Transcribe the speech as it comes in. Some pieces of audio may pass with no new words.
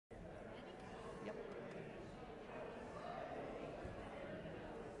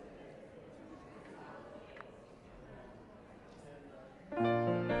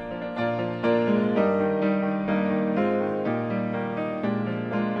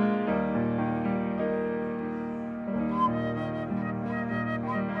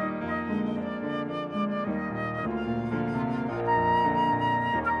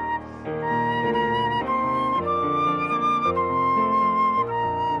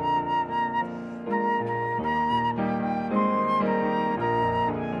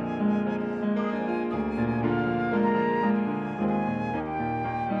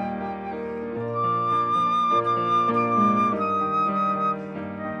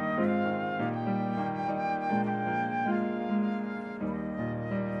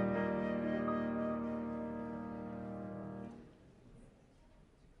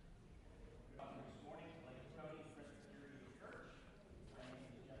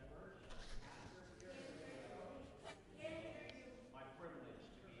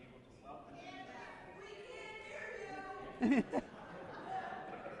Come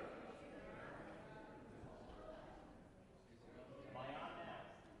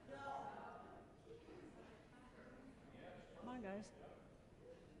on, guys.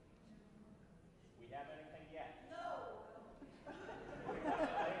 We have anything yet? No. Go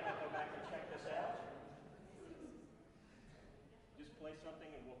back and check this out. Just play something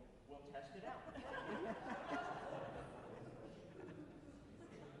and we'll test it out.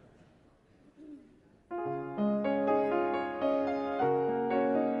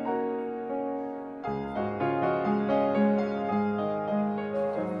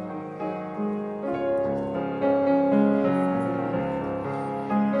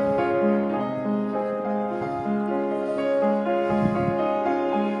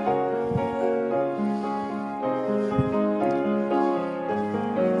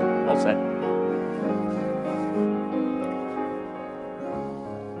 All set.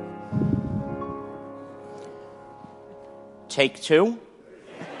 Take two.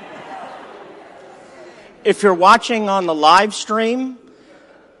 If you're watching on the live stream,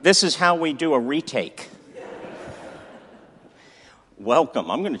 this is how we do a retake. Welcome.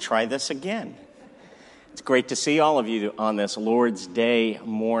 I'm going to try this again. It's great to see all of you on this Lord's Day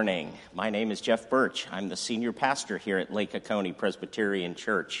morning. My name is Jeff Birch. I'm the senior pastor here at Lake Oconee Presbyterian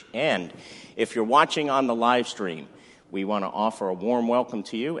Church. And if you're watching on the live stream, we want to offer a warm welcome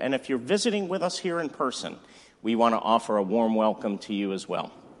to you. And if you're visiting with us here in person, we want to offer a warm welcome to you as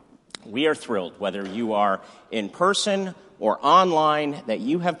well. We are thrilled, whether you are in person or online, that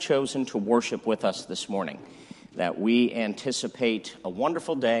you have chosen to worship with us this morning, that we anticipate a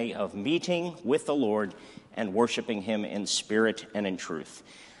wonderful day of meeting with the Lord and worshiping Him in spirit and in truth.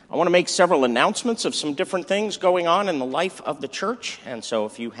 I want to make several announcements of some different things going on in the life of the church, and so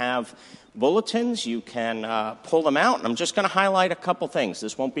if you have bulletins, you can pull them out, and I'm just going to highlight a couple things.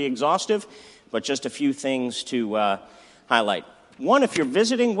 This won't be exhaustive, but just a few things to highlight. One, if you're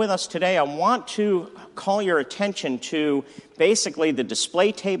visiting with us today, I want to call your attention to basically the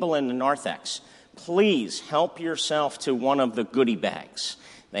display table in the narthex. Please help yourself to one of the goodie bags.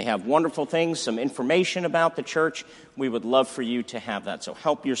 They have wonderful things, some information about the church. We would love for you to have that, so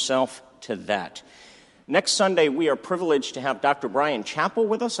help yourself to that. Next Sunday, we are privileged to have Dr. Brian Chappell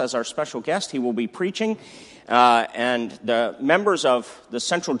with us as our special guest. He will be preaching, and the members of the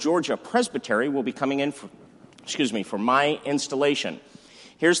Central Georgia Presbytery will be coming in for my installation.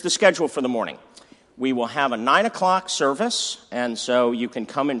 Here's the schedule for the morning. We will have a 9 o'clock service, and so you can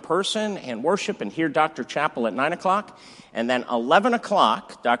come in person and worship and hear Dr. Chappell at 9 o'clock. And then 11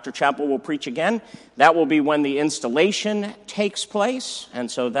 o'clock, Dr. Chappell will preach again. That will be when the installation takes place,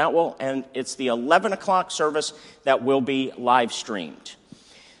 and so it's the 11 o'clock service that will be live streamed.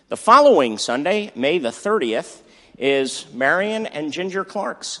 The following Sunday, May the 30th, is Marion and Ginger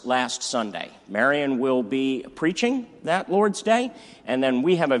Clark's last Sunday. Marion will be preaching that Lord's Day, and then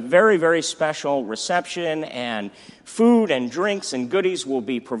we have a very, very special reception, and food and drinks and goodies will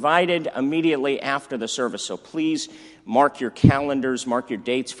be provided immediately after the service. So please mark your calendars, mark your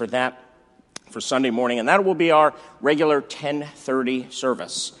dates for that for Sunday morning, and that will be our regular 10:30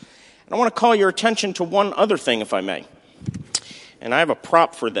 service. And I want to call your attention to one other thing, if I may. And I have a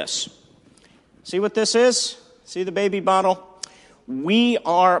prop for this. See what this is? See the baby bottle? We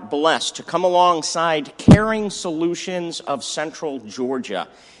are blessed to come alongside Caring Solutions of Central Georgia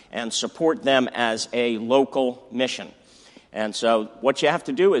and support them as a local mission. And so what you have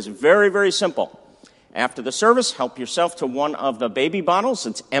to do is very, very simple. After the service, help yourself to one of the baby bottles.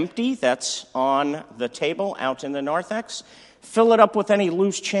 It's empty. That's on the table out in the narthex. Fill it up with any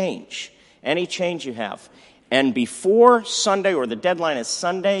loose change, any change you have. And before Sunday, or the deadline is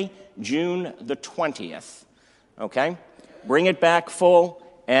Sunday, June the 20th, okay? Bring it back full,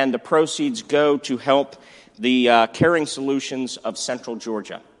 and the proceeds go to help the Caring Solutions of Central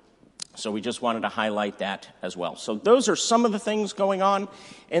Georgia. So we just wanted to highlight that as well. So those are some of the things going on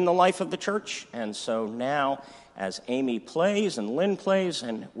in the life of the church. And so now, as Amy plays and Lynn plays,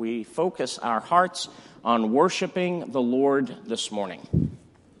 and we focus our hearts on worshiping the Lord this morning.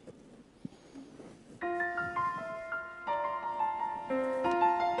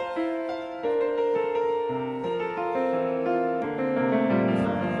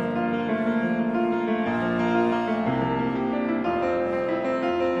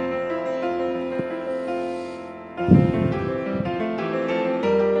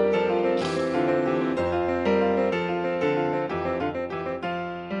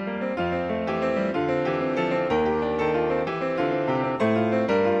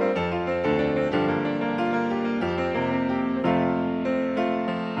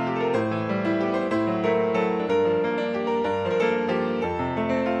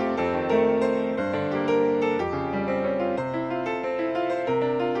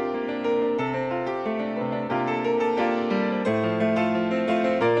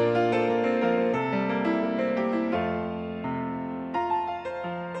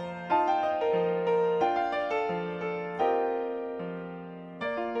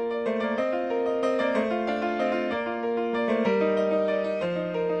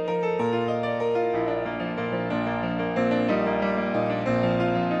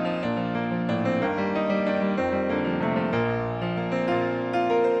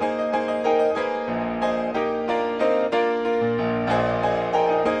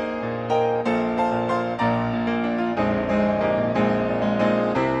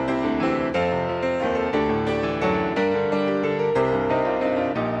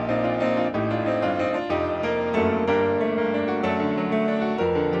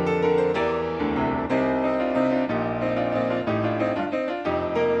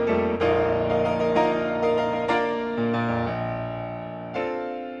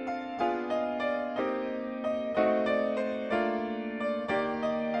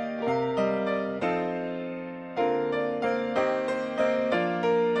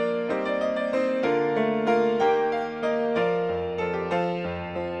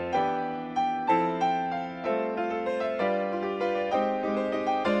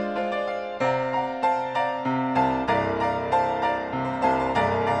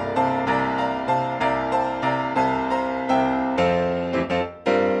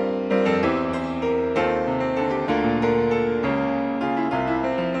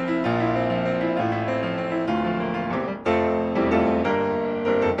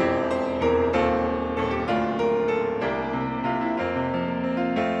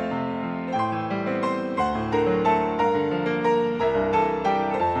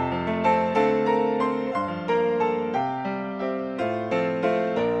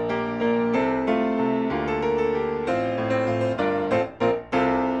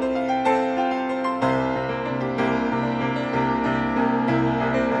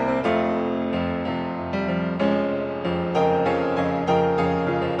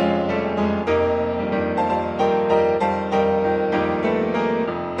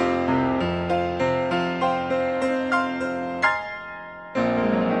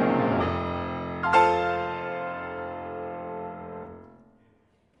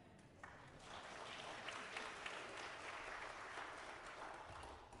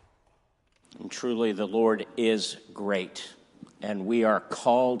 truly the Lord is great, and we are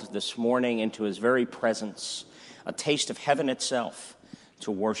called this morning into his very presence, a taste of heaven itself, to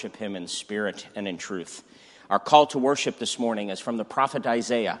worship him in spirit and in truth. Our call to worship this morning is from the prophet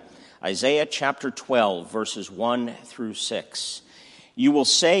Isaiah, Isaiah chapter 12, verses 1 through 6. You will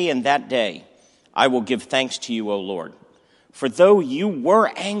say in that day, I will give thanks to you, O Lord. For though you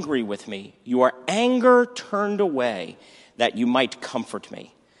were angry with me, your anger turned away, that you might comfort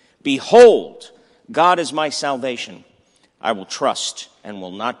me. Behold, God is my salvation. I will trust and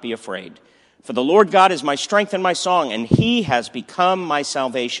will not be afraid. For the Lord God is my strength and my song, and he has become my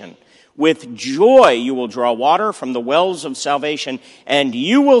salvation. With joy you will draw water from the wells of salvation, and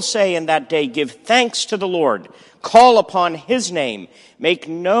you will say in that day, give thanks to the Lord. Call upon his name. Make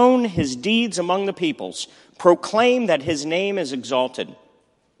known his deeds among the peoples. Proclaim that his name is exalted.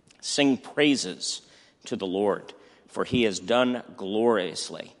 Sing praises to the Lord, for he has done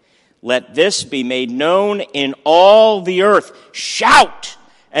gloriously. Let this be made known in all the earth. Shout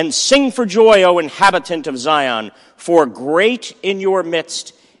and sing for joy, O inhabitant of Zion, for great in your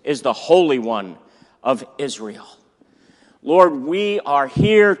midst is the Holy One of Israel. Lord, we are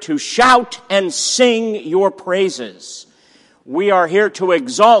here to shout and sing your praises. We are here to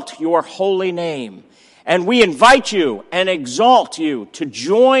exalt your holy name. And we invite you and exalt you to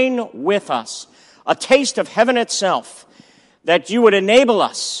join with us, a taste of heaven itself, that you would enable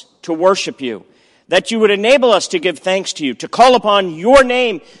us to worship you, that you would enable us to give thanks to you, to call upon your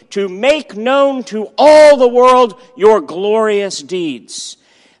name, to make known to all the world your glorious deeds.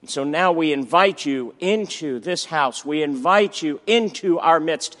 And so now we invite you into this house. We invite you into our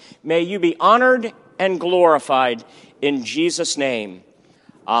midst. May you be honored and glorified in Jesus' name.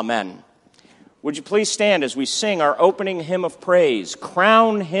 Amen. Would you please stand as we sing our opening hymn of praise,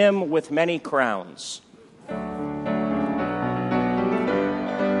 Crown Him with Many Crowns.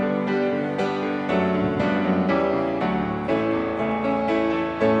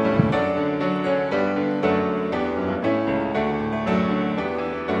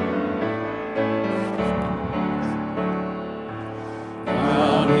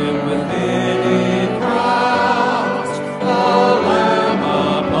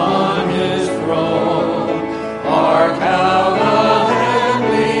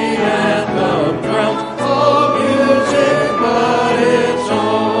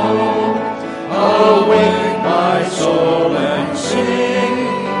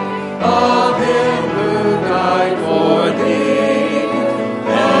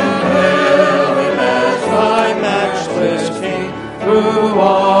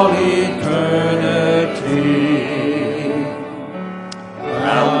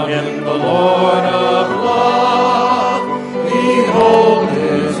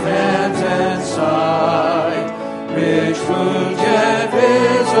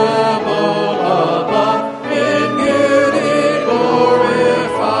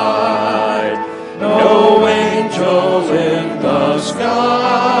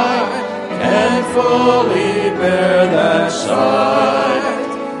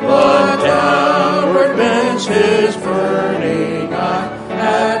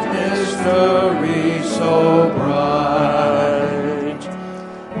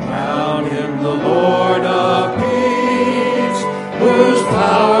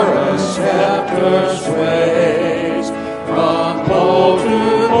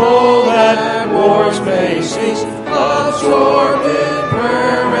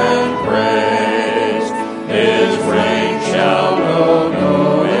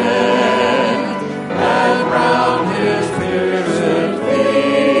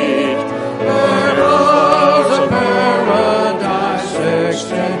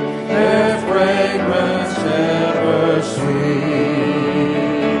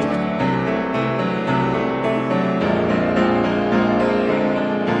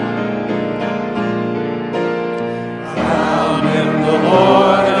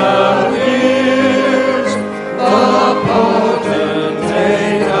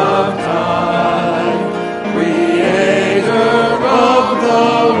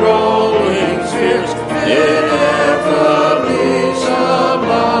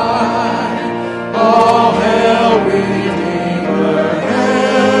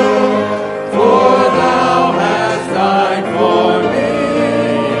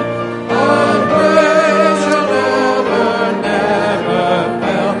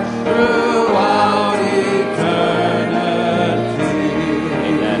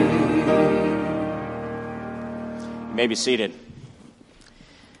 Be seated.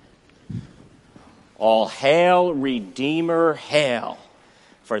 All hail, Redeemer, hail,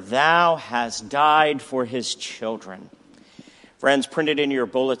 for thou hast died for his children. Friends, printed in your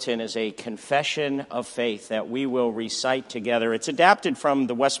bulletin is a confession of faith that we will recite together. It's adapted from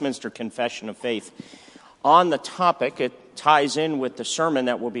the Westminster Confession of Faith. On the topic, it ties in with the sermon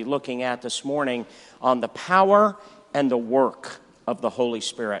that we'll be looking at this morning on the power and the work of the Holy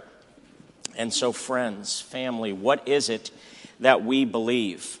Spirit. And so, friends, family, what is it that we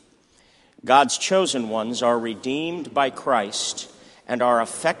believe? God's chosen ones are redeemed by Christ and are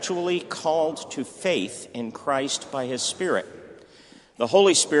effectually called to faith in Christ by His Spirit. The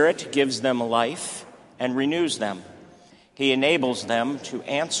Holy Spirit gives them life and renews them. He enables them to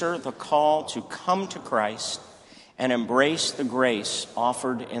answer the call to come to Christ and embrace the grace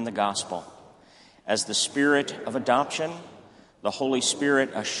offered in the gospel. As the Spirit of adoption, the Holy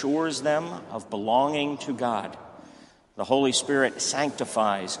Spirit assures them of belonging to God. The Holy Spirit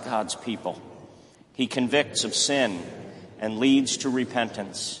sanctifies God's people. He convicts of sin and leads to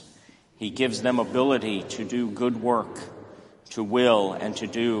repentance. He gives them ability to do good work, to will and to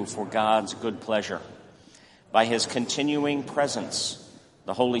do for God's good pleasure. By His continuing presence,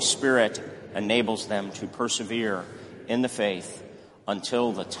 the Holy Spirit enables them to persevere in the faith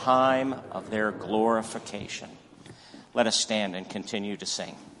until the time of their glorification. Let us stand and continue to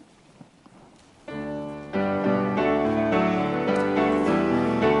sing.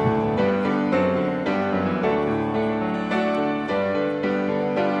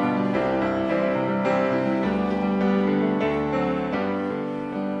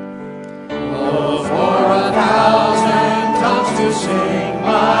 Sing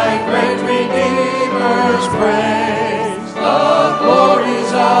my great Redeemer's praise, the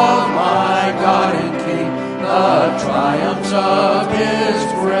glories of my God and King, the triumphs of His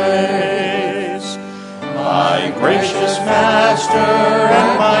grace. My gracious Master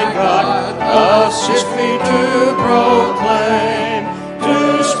and my God, assist me to proclaim,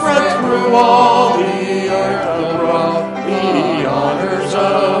 to spread through all the earth abroad the honors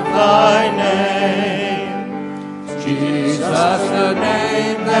of Thy name. Jesus, the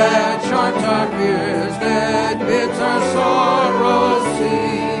name that charms our fears, that bids our sorrows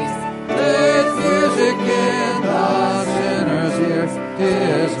cease. Let music in the sinner's ear,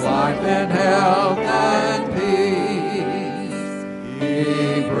 'tis life and health and peace.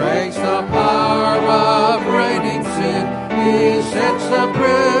 He breaks the power of reigning sin, He sets the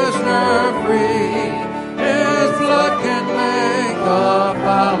prisoner free. His blood can make the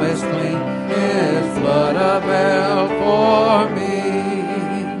foulest clean, His blood availed for me.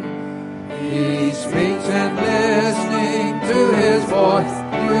 He speaks and listening to His voice,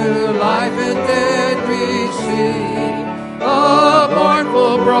 new life and dead receive. The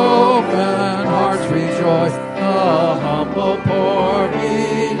mournful broken hearts rejoice, the humble poor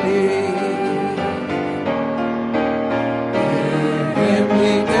believe. In Him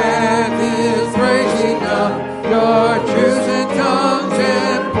ye death is praise enough, your chosen tongues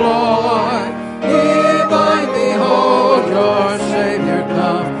employ. Divine, behold your Savior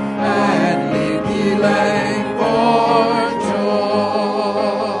come, and leave ye lame for joy.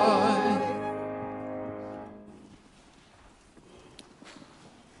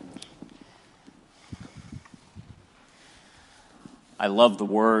 I love the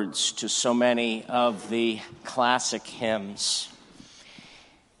words to so many of the classic hymns.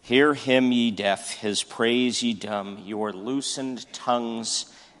 Hear Him, ye deaf, His praise, ye dumb, your loosened tongues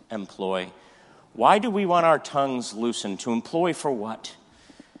employ. Why do we want our tongues loosened? To employ for what?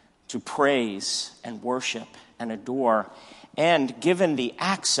 To praise and worship and adore. And given the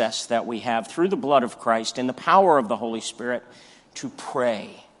access that we have through the blood of Christ and the power of the Holy Spirit, to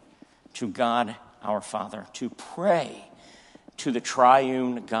pray to God our Father, to pray to the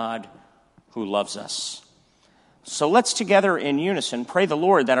triune God who loves us. So let's together in unison pray the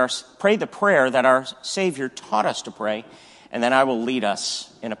prayer that our Savior taught us to pray, and then I will lead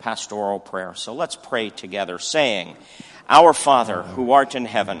us in a pastoral prayer. So let's pray together, saying, Our Father, who art in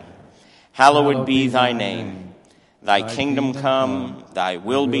heaven, hallowed be Thy name. Thy kingdom come, Thy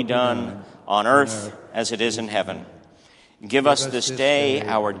will be done, on earth as it is in heaven. Give us this day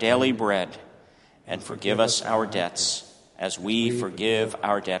our daily bread, and forgive us our debts, as we forgive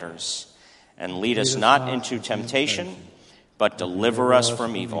our debtors. And lead us not into temptation, but deliver us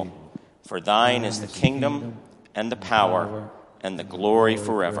from evil. For Thine is the kingdom, and the power, and the glory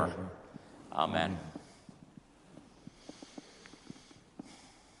forever. Amen.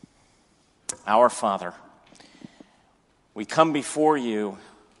 Our Father, we come before You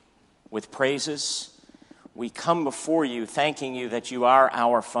with praises. We come before You thanking You that You are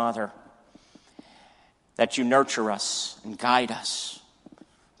our Father, that You nurture us and guide us,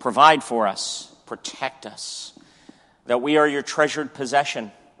 provide for us, protect us, that we are Your treasured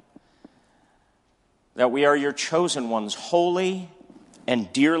possession, that we are your chosen ones, holy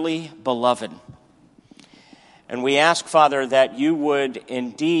and dearly beloved. And we ask, Father, that you would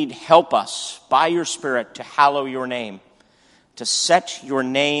indeed help us by your Spirit to hallow your name, to set your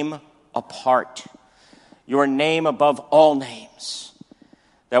name apart, your name above all names,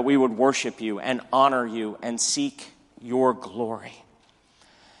 that we would worship you and honor you and seek your glory.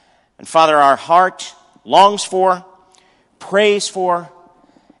 And Father, our heart longs for, prays for,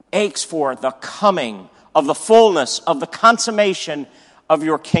 aches for the coming of the fullness of the consummation of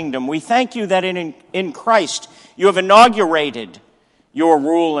your kingdom. We thank you that in Christ you have inaugurated your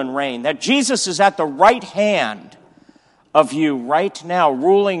rule and reign, that Jesus is at the right hand of you right now,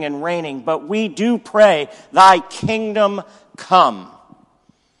 ruling and reigning. But we do pray, thy kingdom come,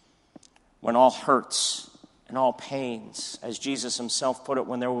 when all hurts and all pains, as Jesus himself put it,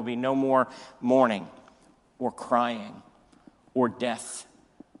 when there will be no more mourning or crying or death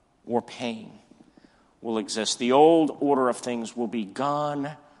or pain will exist. The old order of things will be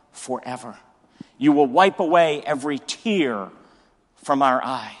gone forever. You will wipe away every tear from our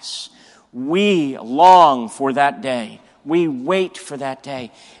eyes. We long for that day. We wait for that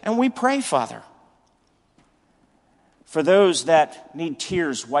day. And we pray, Father, for those that need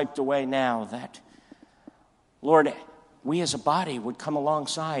tears wiped away now, that, Lord, we as a body would come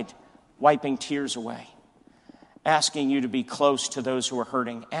alongside wiping tears away, asking you to be close to those who are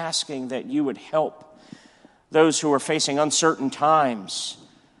hurting, asking that you would help those who are facing uncertain times,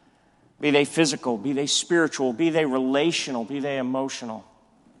 be they physical, be they spiritual, be they relational, be they emotional.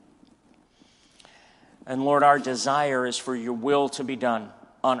 And Lord, our desire is for your will to be done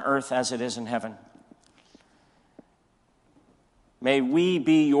on earth as it is in heaven. May we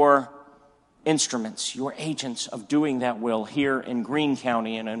be your instruments, your agents of doing that will here in Greene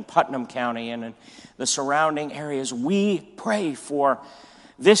County and in Putnam County and in the surrounding areas. We pray for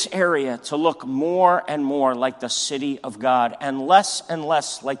this area to look more and more like the city of God and less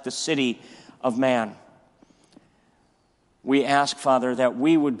like the city of man. We ask, Father, that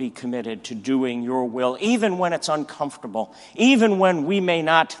we would be committed to doing your will, even when it's uncomfortable, even when we may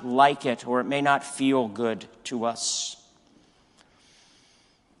not like it or it may not feel good to us.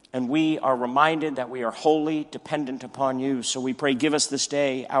 And we are reminded that we are wholly dependent upon you. So we pray, give us this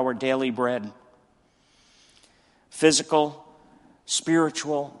day our daily bread. Physical,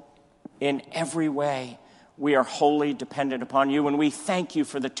 spiritual, in every way, we are wholly dependent upon you. And we thank you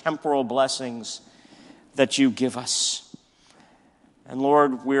for the temporal blessings that you give us. And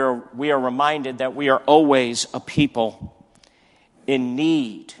Lord, we are reminded that we are always a people in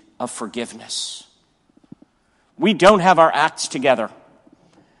need of forgiveness. We don't have our acts together.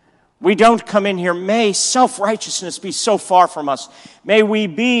 We don't come in here, may self-righteousness be so far from us. May we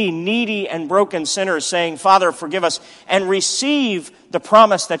be needy and broken sinners saying, Father, forgive us, and receive the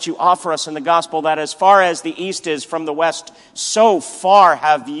promise that you offer us in the gospel, that as far as the east is from the west, so far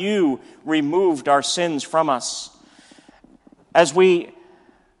have you removed our sins from us. As we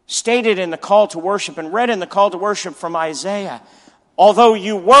stated in the call to worship and read in the call to worship from Isaiah, although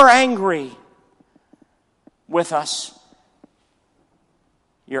you were angry with us,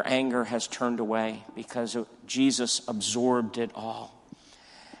 your anger has turned away because Jesus absorbed it all.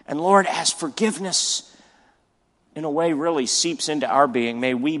 And Lord, as forgiveness in a way really seeps into our being,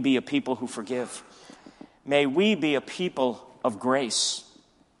 may we be a people who forgive. May we be a people of grace,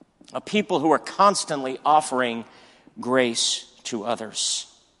 a people who are constantly offering grace to others.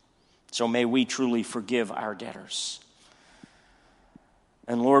 So may we truly forgive our debtors.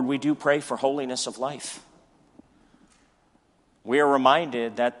 And Lord, we do pray for holiness of life. We are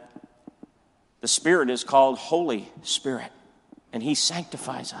reminded that the Spirit is called Holy Spirit, and He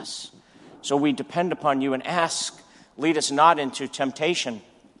sanctifies us. So we depend upon you and ask, lead us not into temptation,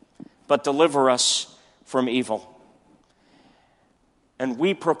 but deliver us from evil. And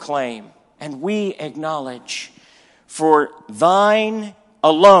we proclaim and we acknowledge, for thine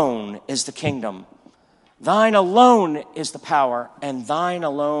alone is the kingdom, thine alone is the power, and thine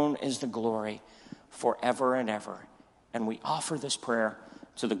alone is the glory forever and ever. And we offer this prayer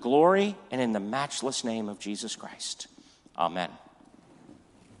to the glory and in the matchless name of Jesus Christ. Amen.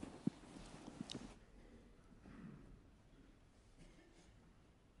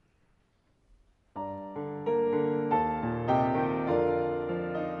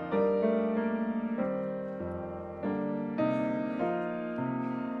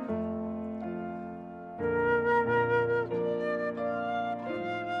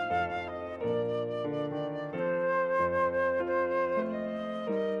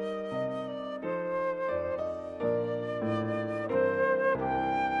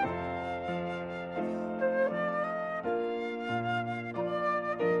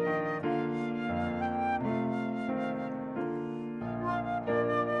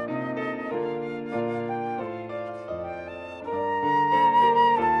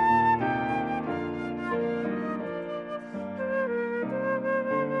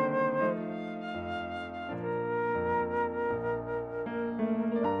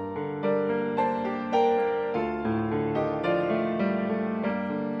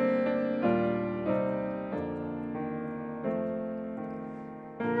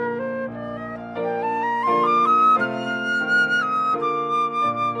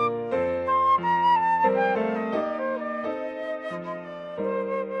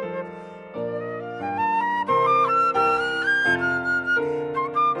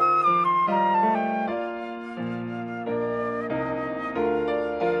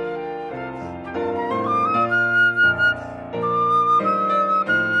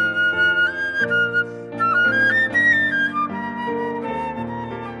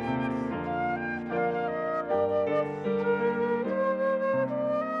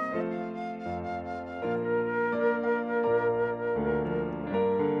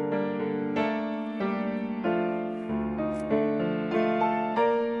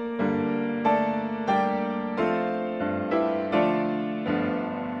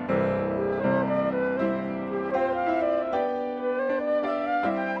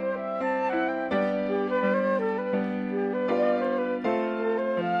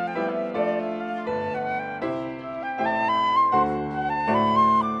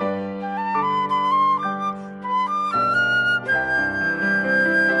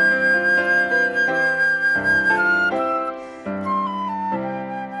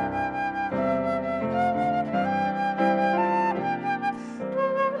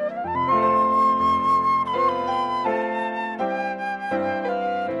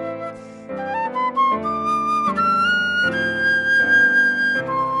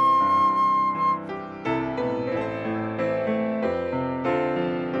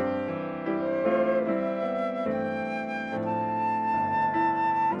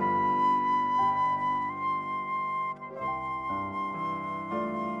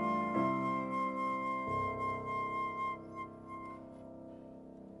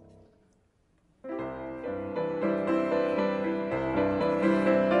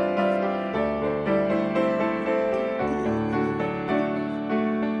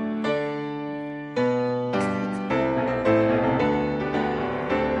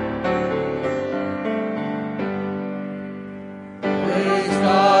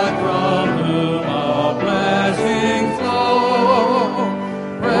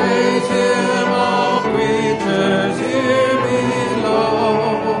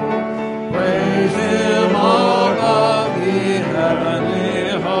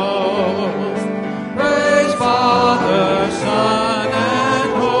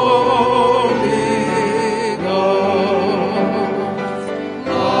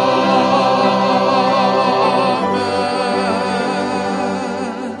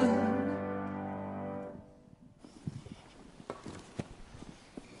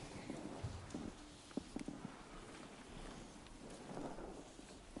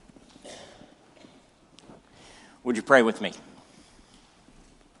 Would you pray with me?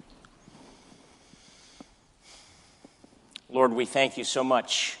 Lord, we thank you so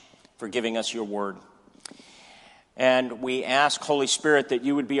much for giving us your word. And we ask, Holy Spirit, that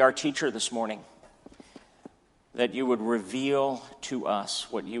you would be our teacher this morning, that you would reveal to us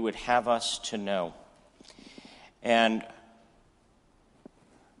what you would have us to know. And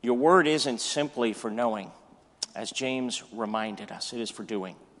your word isn't simply for knowing, as James reminded us, it is for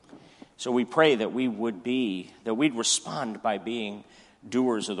doing. So we pray that we'd respond by being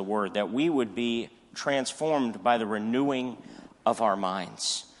doers of the word, that we would be transformed by the renewing of our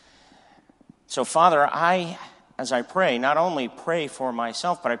minds. So, Father, as I pray, not only pray for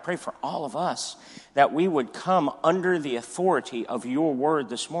myself, but I pray for all of us, that we would come under the authority of your word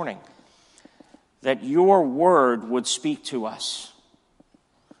this morning, that your word would speak to us,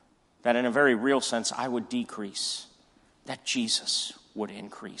 that in a very real sense I would decrease, that Jesus would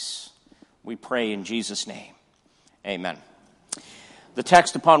increase. We pray in Jesus' name. Amen. The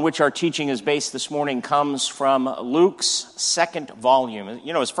text upon which our teaching is based this morning comes from Luke's second volume.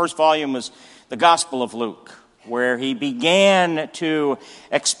 You know, his first volume was the Gospel of Luke, where he began to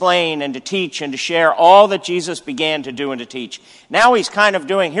explain and to teach and to share all that Jesus began to do and to teach. Now he's kind of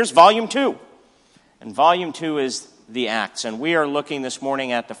here's volume 2. And volume 2 is the Acts. And we are looking this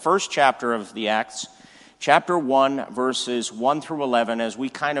morning at the first chapter of the Acts, chapter 1, verses 1 through 11, as we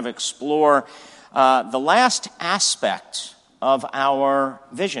kind of explore the last aspect of our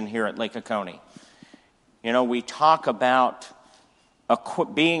vision here at Lake Oconee. You know, we talk about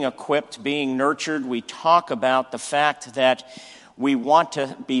being equipped, being nurtured. We talk about the fact that we want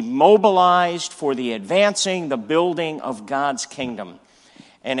to be mobilized for the advancing, the building of God's kingdom.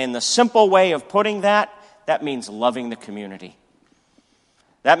 And in the simple way of putting that means loving the community.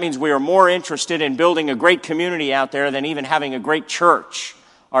 That means we are more interested in building a great community out there than even having a great church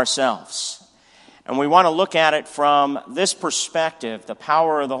ourselves. And we want to look at it from this perspective, the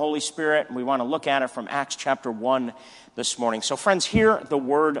power of the Holy Spirit, and we want to look at it from Acts chapter 1 this morning. So friends, hear the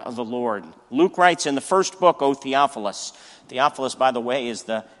word of the Lord. Luke writes in the first book, O Theophilus. Theophilus, by the way, is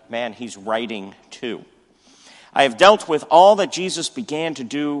the man he's writing to. I have dealt with all that Jesus began to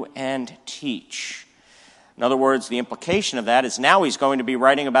do and teach. In other words, the implication of that is now he's going to be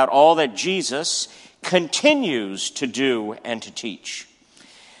writing about all that Jesus continues to do and to teach,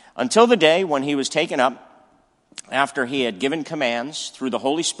 until the day when he was taken up, after he had given commands through the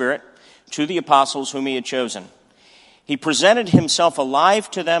Holy Spirit to the apostles whom he had chosen. He presented himself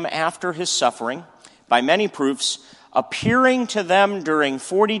alive to them after his suffering by many proofs, appearing to them during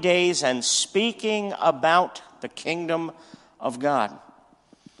 40 days and speaking about the kingdom of God.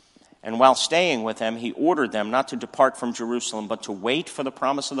 And while staying with them, he ordered them not to depart from Jerusalem, but to wait for the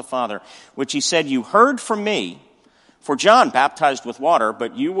promise of the Father, which he said, "You heard from me, for John baptized with water,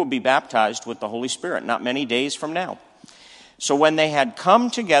 but you will be baptized with the Holy Spirit not many days from now." So when they had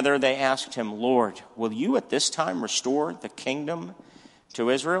come together, they asked him, "Lord, will you at this time restore the kingdom to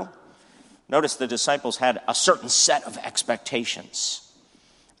Israel?" Notice the disciples had a certain set of expectations.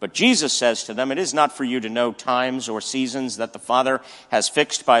 But Jesus says to them, "It is not for you to know times or seasons that the Father has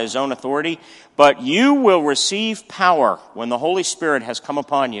fixed by his own authority, but you will receive power when the Holy Spirit has come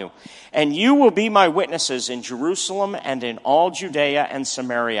upon you. And you will be my witnesses in Jerusalem and in all Judea and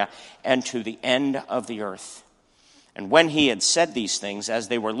Samaria and to the end of the earth." And when he had said these things, as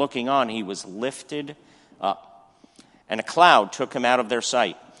they were looking on, he was lifted up, and a cloud took him out of their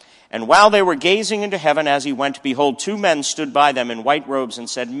sight. And while they were gazing into heaven as he went, behold, 2 men stood by them in white robes and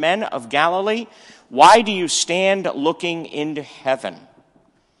said, "Men of Galilee, why do you stand looking into heaven?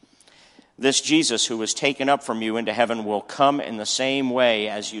 This Jesus who was taken up from you into heaven will come in the same way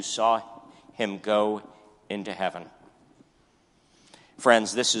as you saw him go into heaven."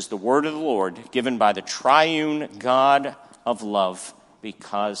 Friends, this is the word of the Lord given by the triune God of love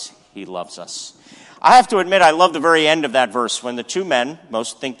because he loves us. I have to admit, I love the very end of that verse when the 2 men,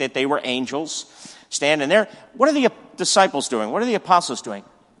 most think that they were angels, standing there. What are the disciples doing? What are the apostles doing?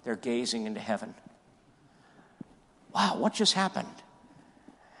 They're gazing into heaven. Wow, what just happened?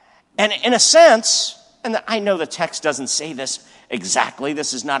 And in a sense, and I know the text doesn't say this exactly,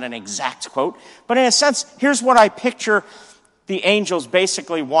 this is not an exact quote, but in a sense, here's what I picture the angels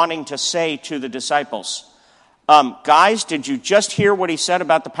basically wanting to say to the disciples. Guys, did you just hear what he said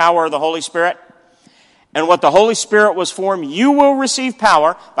about the power of the Holy Spirit? And what the Holy Spirit was for him, you will receive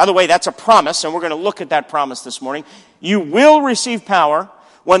power. By the way, that's a promise, and we're going to look at that promise this morning. You will receive power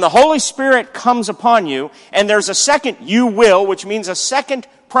when the Holy Spirit comes upon you, and there's a second you will, which means a second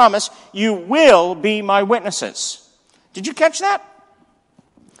promise, you will be my witnesses. Did you catch that?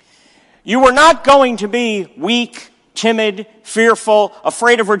 You were not going to be weak, timid, fearful,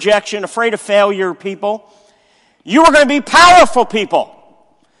 afraid of rejection, afraid of failure people. You are going to be powerful people.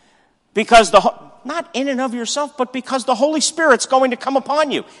 Because not in and of yourself, but because the Holy Spirit's going to come upon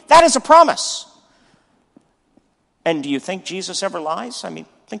you. That is a promise. And do you think Jesus ever lies? I mean,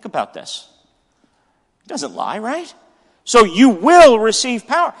 think about this. He doesn't lie, right? So you will receive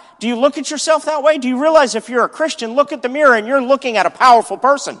power. Do you look at yourself that way? Do you realize if you're a Christian, look at the mirror and you're looking at a powerful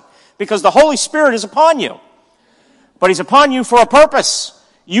person? Because the Holy Spirit is upon you. But He's upon you for a purpose.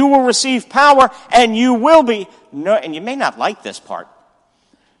 You will receive power and you will be, and you may not like this part,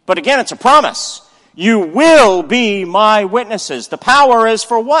 but again, it's a promise. You will be my witnesses. The power is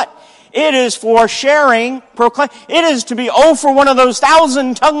for what? It is for sharing, proclaim. It is to be, for one of those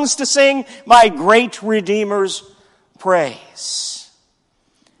 1,000 tongues to sing my great Redeemer's praise.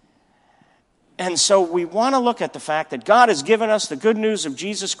 And so we want to look at the fact that God has given us the good news of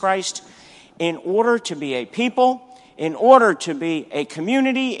Jesus Christ in order to be a people, in order to be a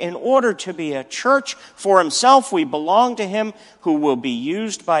community, in order to be a church for Himself. We belong to Him, who will be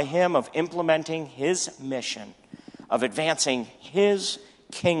used by Him of implementing His mission, of advancing His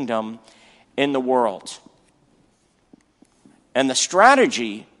kingdom in the world. And the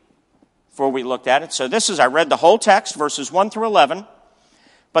strategy, before we looked at it, so this is, I read the whole text, verses 1 through 11,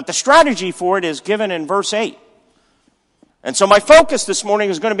 but the strategy for it is given in verse 8. And so my focus this morning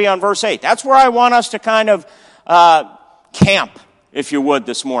is going to be on verse 8. That's where I want us to kind of camp, if you would,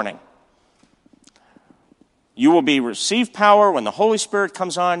 this morning. You will receive power when the Holy Spirit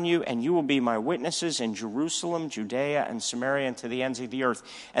comes on you, and you will be my witnesses in Jerusalem, Judea, and Samaria, and to the ends of the earth.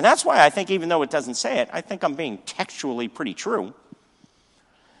 And that's why I think, even though it doesn't say it, I think I'm being textually pretty true.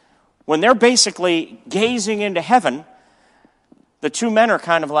 When they're basically gazing into heaven, the two men are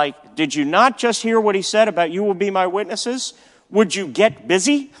kind of like, did you not just hear what He said about you will be my witnesses? Would you get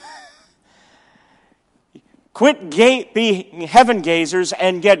busy? Quit being heaven gazers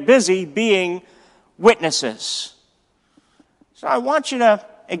and get busy being witnesses. So I want you to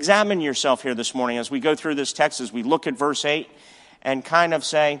examine yourself here this morning as we go through this text, as we look at verse 8, and kind of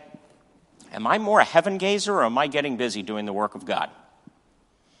say, am I more a heaven gazer, or am I getting busy doing the work of God?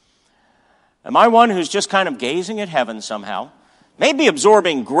 Am I one who's just kind of gazing at heaven somehow, maybe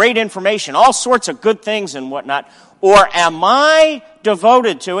absorbing great information, all sorts of good things and whatnot, or am I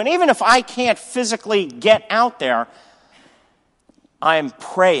devoted to, and even if I can't physically get out there, I am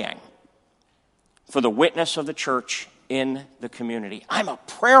praying for the witness of the church in the community. I'm a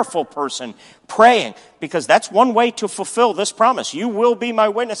prayerful person, praying, because that's one way to fulfill this promise. You will be my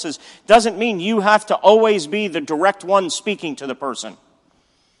witnesses. Doesn't mean you have to always be the direct one speaking to the person.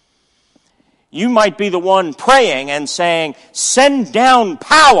 You might be the one praying and saying, send down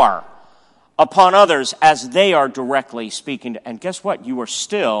power upon others as they are directly speaking to. And guess what? You are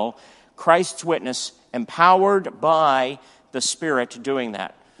still Christ's witness, empowered by the Spirit doing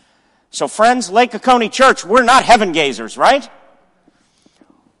that. So friends, Lake Oconee Church, we're not heaven gazers, right?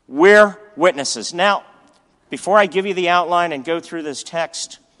 We're witnesses. Now, before I give you the outline and go through this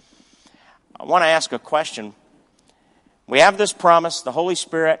text, I want to ask a question. We have this promise, the Holy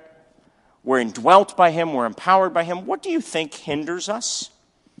Spirit. We're indwelt by Him. We're empowered by Him. What do you think hinders us?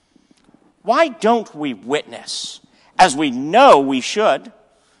 Why don't we witness as we know we should?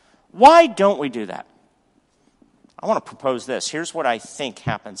 Why don't we do that? I want to propose this. Here's what I think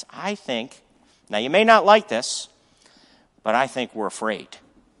happens. I think, now you may not like this, but I think we're afraid.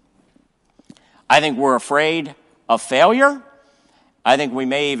 I think we're afraid of failure. I think we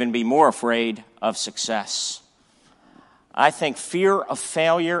may even be more afraid of success. I think fear of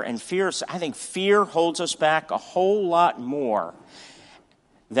failure and I think fear holds us back a whole lot more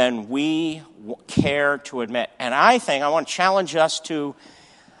than we care to admit. And I want to challenge us to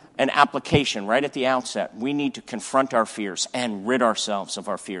an application right at the outset. We need to confront our fears and rid ourselves of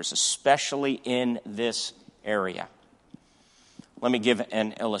our fears, especially in this area. Let me give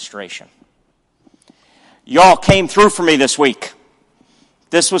an illustration. Y'all came through for me this week.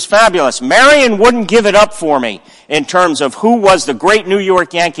 This was fabulous. Marion wouldn't give it up for me in terms of who was the great New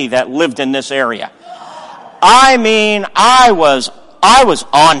York Yankee that lived in this area. I mean, I was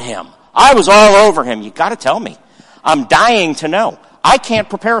on him. I was all over him. You got to tell me. I'm dying to know. I can't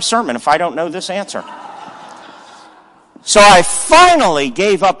prepare a sermon if I don't know this answer. So I finally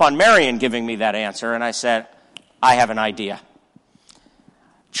gave up on Marion giving me that answer, and I said, I have an idea.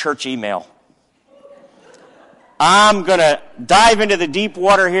 Church email. I'm going to dive into the deep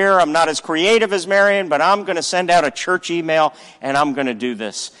water here. I'm not as creative as Marion, but I'm going to send out a church email, and I'm going to do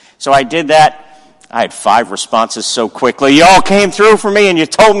this. So I did that. I had 5 responses so quickly. You all came through for me, and you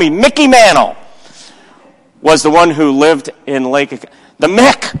told me Mickey Mantle was the one who lived in Lake. The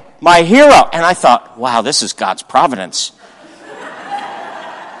Mick, my hero. And I thought, wow, this is God's providence.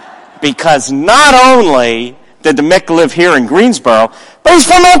 Because not only did the Mick live here in Greensboro, but he's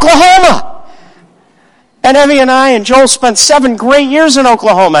from Oklahoma. And Evie and I and Joel spent 7 great years in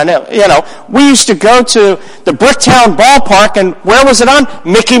Oklahoma. And, we used to go to the Bricktown ballpark, and where was it on?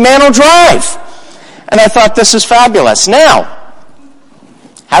 Mickey Mantle Drive. And I thought, this is fabulous. Now,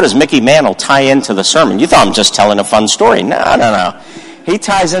 how does Mickey Mantle tie into the sermon? You thought I'm just telling a fun story. No. He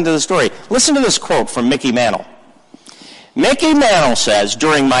ties into the story. Listen to this quote from Mickey Mantle. Mickey Mantle says,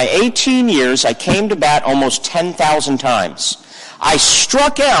 during my 18 years, I came to bat almost 10,000 times. I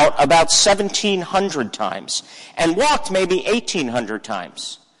struck out about 1,700 times and walked maybe 1,800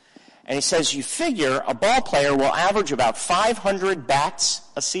 times. And he says, you figure a ball player will average about 500 bats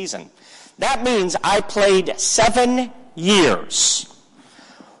a season. That means I played 7 years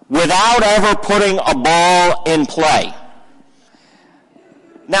without ever putting a ball in play.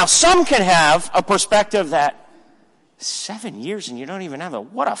 Now, some can have a perspective that 7 years and you don't even have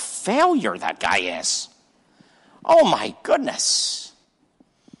what a failure that guy is. Oh, my goodness.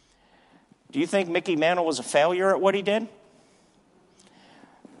 Do you think Mickey Mantle was a failure at what he did?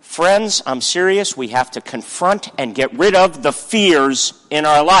 Friends, I'm serious. We have to confront and get rid of the fears in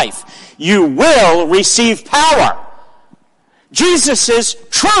our life. You will receive power. Jesus'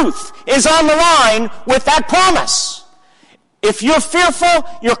 truth is on the line with that promise. If you're fearful,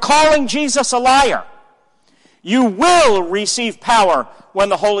 you're calling Jesus a liar. You will receive power when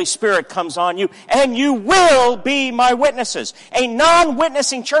the Holy Spirit comes on you, and you will be my witnesses. A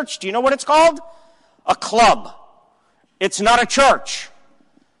non-witnessing church, do you know what it's called? A club. It's not a church.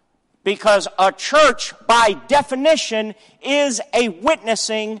 Because a church, by definition, is a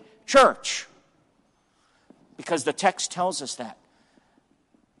witnessing church. Because the text tells us that.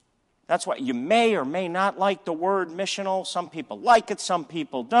 That's why you may or may not like the word missional. Some people like it, some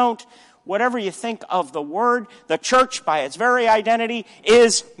people don't. Whatever you think of the word, the church, by its very identity,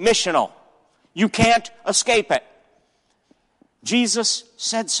 is missional. You can't escape it. Jesus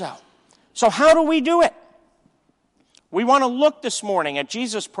said so. So how do we do it? We want to look this morning at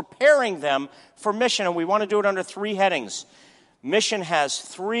Jesus preparing them for mission, and we want to do it under 3 headings. Mission has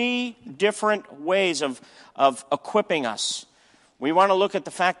 3 different ways of equipping us. We want to look at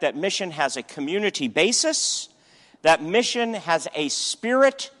the fact that mission has a community basis, that mission has a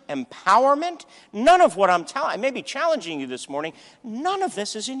spirit empowerment. None of what I may be challenging you this morning, none of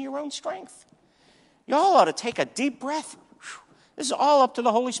this is in your own strength. You all ought to take a deep breath. This is all up to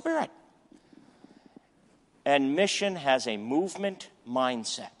the Holy Spirit. And mission has a movement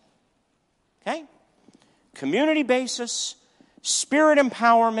mindset. Okay? Community basis, spirit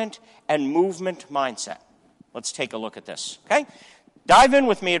empowerment, and movement mindset. Let's take a look at this. Okay? Dive in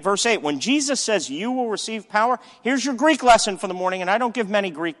with me at verse 8. When Jesus says you will receive power, here's your Greek lesson for the morning, and I don't give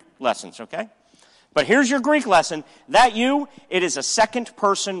many Greek lessons, okay? But here's your Greek lesson. That you, it is a second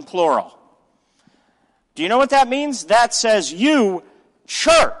person plural. Do you know what that means? That says you,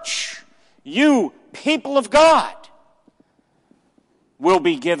 church, you, people of God, will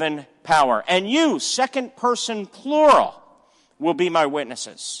be given power. And you, second person plural, will be my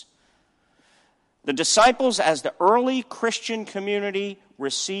witnesses. The disciples, as the early Christian community,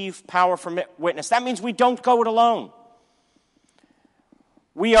 receive power from witness. That means we don't go it alone.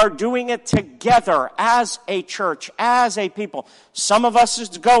 We are doing it together as a church, as a people. Some of us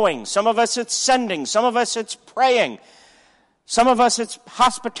it's going, some of us it's sending, some of us it's praying, some of us it's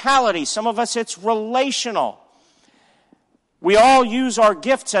hospitality, some of us it's relational. We all use our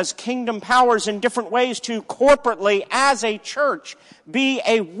gifts as kingdom powers in different ways to corporately, as a church, be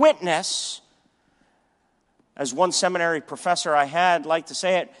a witness. As one seminary professor I had liked to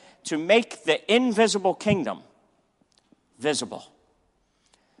say it, to make the invisible kingdom visible.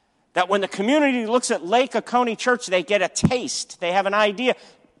 That when the community looks at Lake Oconee Church, they get a taste. They have an idea.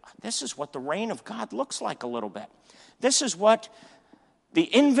 This is what the reign of God looks like a little bit. This is what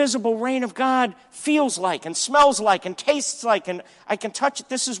the invisible reign of God feels like and smells like and tastes like, and I can touch it.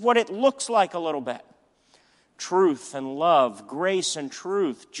 This is what it looks like a little bit. Truth and love, grace and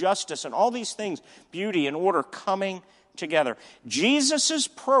truth, justice, and all these things, beauty and order coming together. Jesus'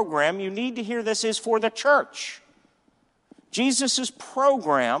 program, you need to hear this, is for the church. Jesus'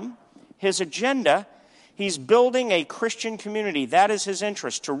 program, his agenda, he's building a Christian community. That is his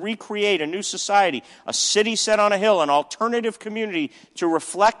interest, to recreate a new society, a city set on a hill, an alternative community to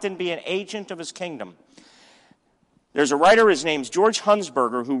reflect and be an agent of his kingdom. There's a writer, his name's George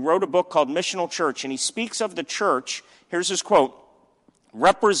Hunsberger, who wrote a book called Missional Church, and he speaks of the church, here's his quote,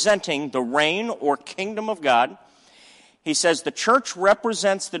 representing the reign or kingdom of God. He says, the church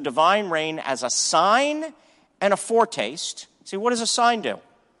represents the divine reign as a sign and a foretaste. See, what does a sign do?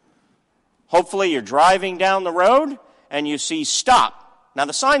 Hopefully you're driving down the road and you see stop. Now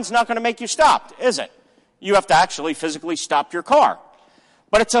the sign's not going to make you stop, is it? You have to actually physically stop your car.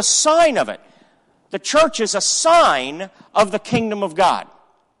 But it's a sign of it. The church is a sign of the kingdom of God.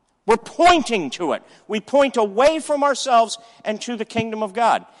 We're pointing to it. We point away from ourselves and to the kingdom of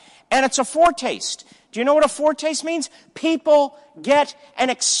God. And it's a foretaste. Do you know what a foretaste means? People get an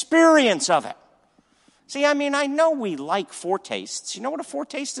experience of it. See, I know we like foretastes. You know what a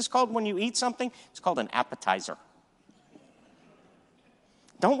foretaste is called when you eat something? It's called an appetizer.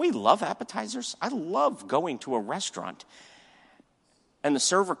 Don't we love appetizers? I love going to a restaurant and the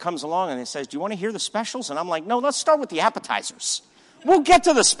server comes along and he says, do you want to hear the specials? And I'm like, no, let's start with the appetizers. We'll get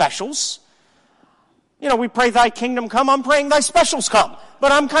to the specials. We pray thy kingdom come. I'm praying thy specials come.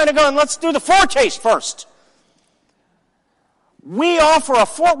 But I'm kind of going, let's do the foretaste first. We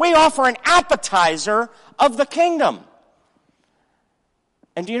offer an appetizer of the kingdom.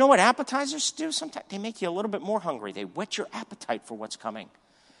 And do you know what appetizers do? Sometimes they make you a little bit more hungry. They whet your appetite for what's coming.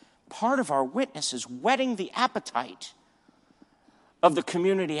 Part of our witness is whetting the appetite of the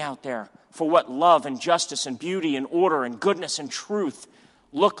community out there for what love and justice and beauty and order and goodness and truth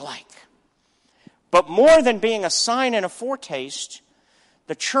look like. But more than being a sign and a foretaste,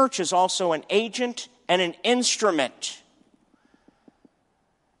 the church is also an agent and an instrument.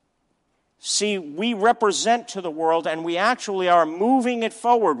 See, we represent to the world and we actually are moving it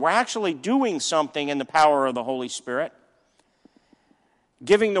forward. We're actually doing something in the power of the Holy Spirit,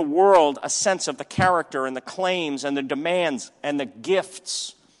 giving the world a sense of the character and the claims and the demands and the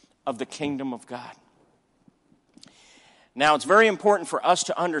gifts of the kingdom of God. Now, it's very important for us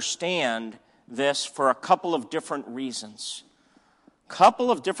to understand this for a couple of different reasons.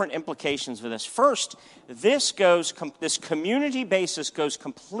 Couple of different implications for this. First, this community basis goes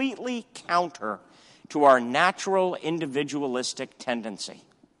completely counter to our natural individualistic tendency.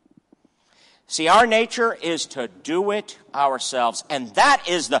 See, our nature is to do it ourselves, and that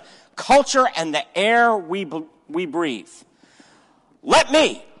is the culture and the air we breathe. Let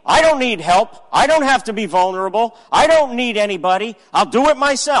me. I don't need help. I don't have to be vulnerable. I don't need anybody. I'll do it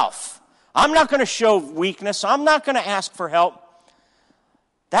myself. I'm not going to show weakness. I'm not going to ask for help.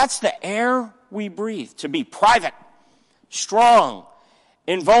 That's the air we breathe, to be private, strong,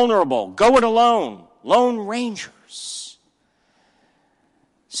 invulnerable, go it alone, lone rangers.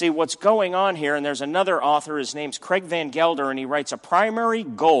 See, what's going on here, and there's another author, his name's Craig Van Gelder, and he writes a primary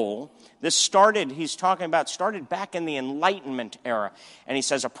goal. This started back in the Enlightenment era. And he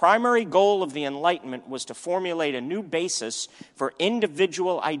says a primary goal of the Enlightenment was to formulate a new basis for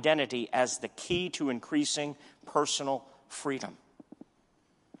individual identity as the key to increasing personal freedom.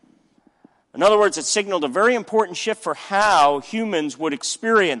 In other words, it signaled a very important shift for how humans would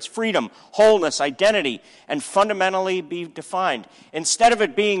experience freedom, wholeness, identity, and fundamentally be defined. Instead of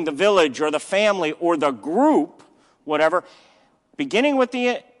it being the village or the family or the group, whatever, beginning with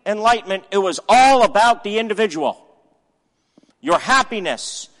the Enlightenment, it was all about the individual. Your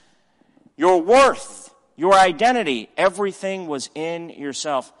happiness, your worth, your identity, everything was in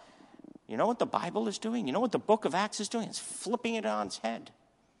yourself. You know what the Bible is doing? You know what the book of Acts is doing? It's flipping it on its head.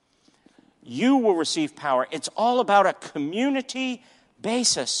 You will receive power. It's all about a community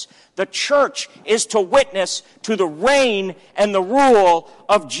basis. The church is to witness to the reign and the rule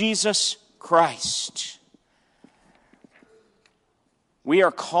of Jesus Christ. We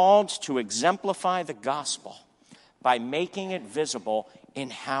are called to exemplify the gospel by making it visible in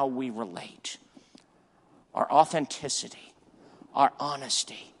how we relate. Our authenticity, our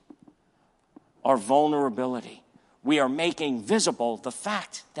honesty, our vulnerability. We are making visible the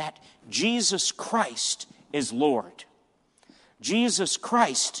fact that Jesus Christ is Lord. Jesus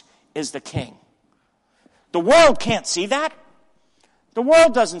Christ is the King. The world can't see that. The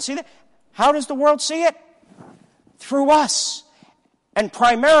world doesn't see that. How does the world see it? Through us. And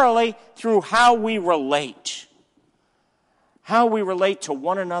primarily through how we relate. How we relate to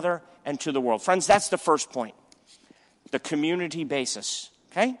one another and to the world. Friends, that's the first point. The community basis.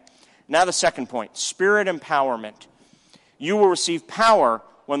 Okay? Now the second point. Spirit empowerment. You will receive power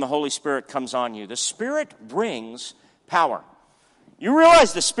when the Holy Spirit comes on you. The Spirit brings power. You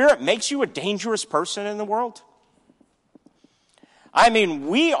realize the Spirit makes you a dangerous person in the world? I mean,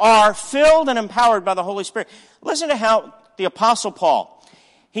 we are filled and empowered by the Holy Spirit. Listen to how the Apostle Paul,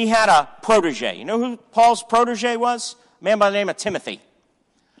 he had a protege. You know who Paul's protege was? A man by the name of Timothy.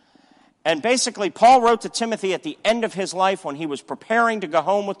 And basically, Paul wrote to Timothy at the end of his life when he was preparing to go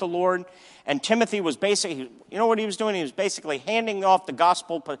home with the Lord. And Timothy was basically, you know what he was doing? He was basically handing off the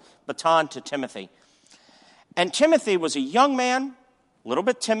gospel baton to Timothy. And Timothy was a young man, a little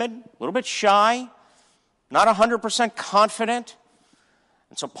bit timid, a little bit shy, not 100% confident.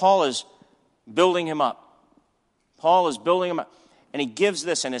 And so Paul is building him up. Paul is building him up. And he gives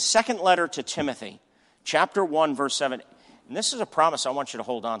this in his second letter to Timothy. Chapter 1, verse 7. And this is a promise I want you to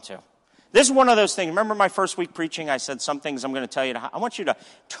hold on to. This is one of those things. Remember my first week preaching, I said some things I'm going to tell you. I want you to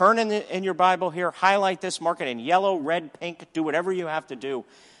turn in your Bible here, highlight this, mark it in yellow, red, pink, do whatever you have to do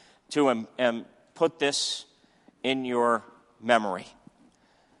to put this in your memory.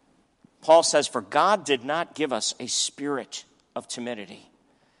 Paul says, for God did not give us a spirit of timidity,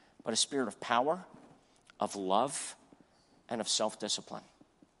 but a spirit of power, of love, and of self-discipline.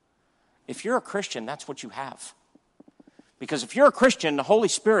 If you're a Christian, that's what you have. Because if you're a Christian, the Holy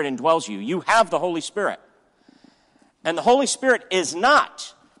Spirit indwells you. You have the Holy Spirit. And the Holy Spirit is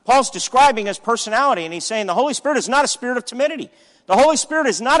not. Paul's describing his personality, and he's saying the Holy Spirit is not a spirit of timidity. The Holy Spirit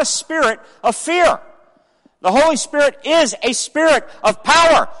is not a spirit of fear. The Holy Spirit is a spirit of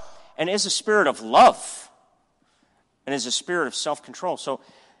power and is a spirit of love and is a spirit of self-control. So,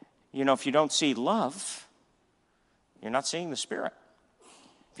 if you don't see love, you're not seeing the Spirit.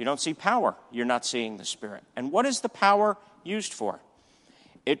 If you don't see power, you're not seeing the Spirit. And what is the power used for?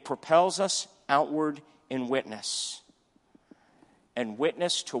 It propels us outward in witness. And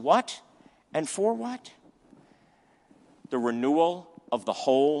witness to what? And for what? The renewal of the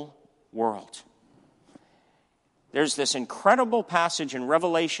whole world. There's this incredible passage in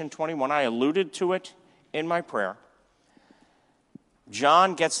Revelation 21. I alluded to it in my prayer.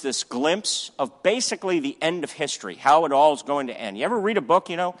 John gets this glimpse of basically the end of history, how it all is going to end. You ever read a book,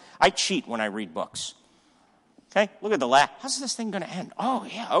 I cheat when I read books. Okay, look at the last. How's this thing going to end? Oh,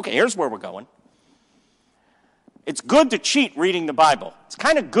 yeah, okay, here's where we're going. It's good to cheat reading the Bible. It's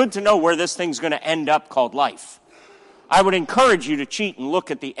kind of good to know where this thing's going to end up called life. I would encourage you to cheat and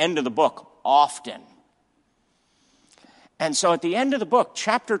look at the end of the book often. And so at the end of the book,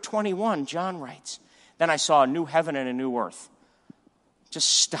 chapter 21, John writes, then I saw a new heaven and a new earth.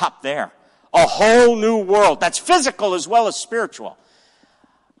 Just stop there. A whole new world. That's physical as well as spiritual.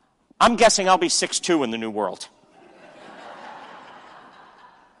 I'm guessing I'll be 6'2" in the new world.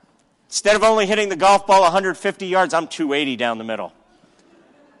 Instead of only hitting the golf ball 150 yards, I'm 280 down the middle.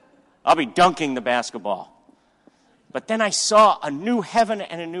 I'll be dunking the basketball. But then I saw a new heaven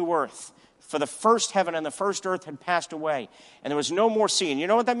and a new earth. For the first heaven and the first earth had passed away, and there was no more sea. And you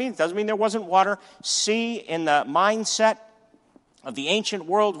know what that means? It doesn't mean there wasn't water. Sea, in the mindset of the ancient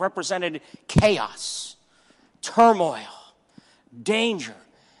world, represented chaos, turmoil, danger.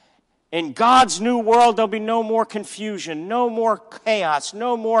 In God's new world, there'll be no more confusion, no more chaos,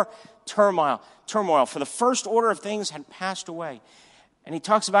 no more turmoil. For the first order of things had passed away. And he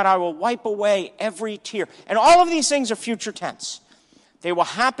talks about, I will wipe away every tear. And all of these things are future tense. They will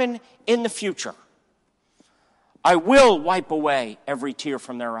happen in the future. I will wipe away every tear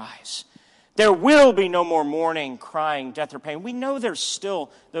from their eyes. There will be no more mourning, crying, death, or pain. We know there's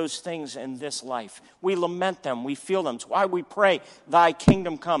still those things in this life. We lament them. We feel them. It's why we pray, thy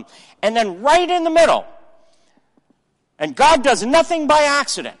kingdom come. And then right in the middle, and God does nothing by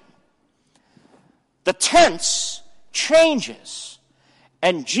accident, the tense changes.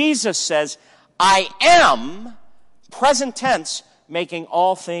 And Jesus says, I am, present tense, making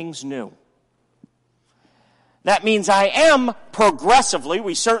all things new. That means I am progressively,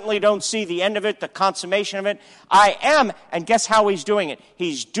 we certainly don't see the end of it, the consummation of it. I am, and guess how he's doing it?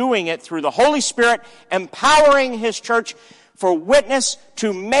 He's doing it through the Holy Spirit, empowering his church for witness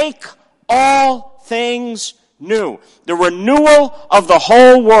to make all things new. The renewal of the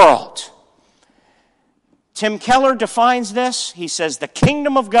whole world. Tim Keller defines this. He says, the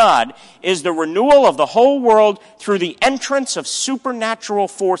kingdom of God is the renewal of the whole world through the entrance of supernatural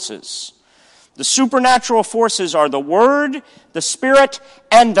forces. The supernatural forces are the Word, the Spirit,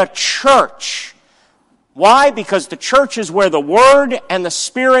 and the church. Why? Because the church is where the Word and the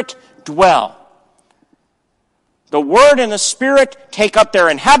Spirit dwell. The Word and the Spirit take up their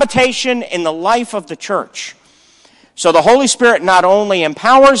inhabitation in the life of the church. So the Holy Spirit not only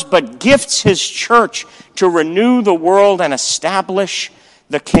empowers, but gifts his church to renew the world and establish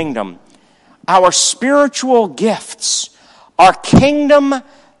the kingdom. Our spiritual gifts are kingdom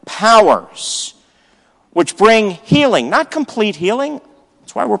powers which bring healing, not complete healing.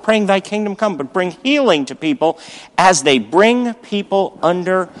 That's why we're praying thy kingdom come, but bring healing to people as they bring people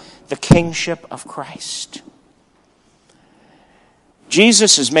under the kingship of Christ.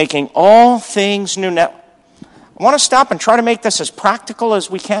 Jesus is making all things new. Now, I want to stop and try to make this as practical as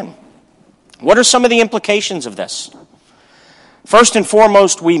we can. What are some of the implications of this? First and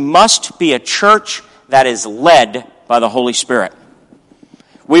foremost, we must be a church that is led by the Holy Spirit.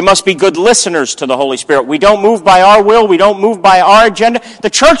 We must be good listeners to the Holy Spirit. We don't move by our will. We don't move by our agenda. The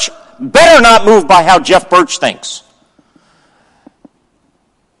church better not move by how Jeff Birch thinks.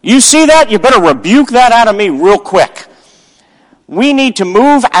 You see that? You better rebuke that out of me real quick. We need to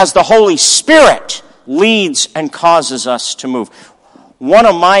move as the Holy Spirit leads and causes us to move. One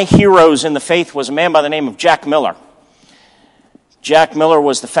of my heroes in the faith was a man by the name of Jack Miller. Jack Miller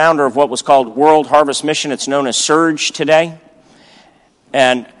was the founder of what was called World Harvest Mission. It's known as Surge today.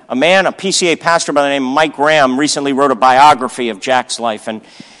 And a PCA pastor by the name of Mike Graham recently wrote a biography of Jack's life. And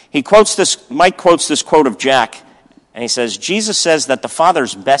Mike quotes this quote of Jack, and he says, Jesus says that the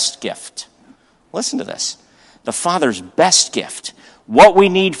Father's best gift, listen to this, the Father's best gift, what we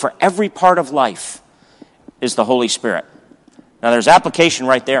need for every part of life, is the Holy Spirit. Now there's application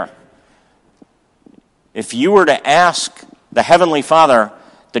right there. If you were to ask the Heavenly Father,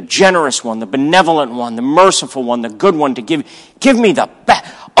 the generous one, the benevolent one, the merciful one, the good one, to give me the best,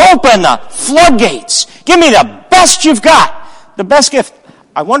 open the floodgates, give me the best you've got, the best gift.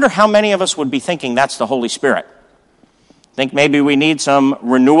 I wonder how many of us would be thinking that's the Holy Spirit. Think maybe we need some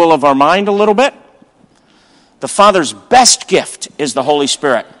renewal of our mind a little bit? The Father's best gift is the Holy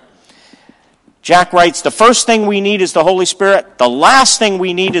Spirit. Jack writes, the first thing we need is the Holy Spirit, the last thing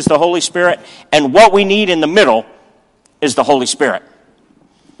we need is the Holy Spirit, and what we need in the middle is the Holy Spirit.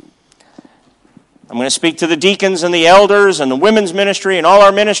 I'm going to speak to the deacons and the elders and the women's ministry and all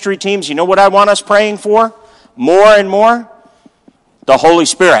our ministry teams. You know what I want us praying for? More and more? The Holy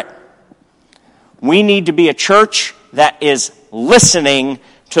Spirit. We need to be a church that is listening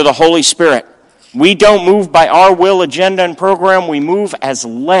to the Holy Spirit. We don't move by our will, agenda, and program. We move as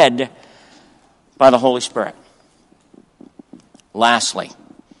led by the Holy Spirit. Lastly,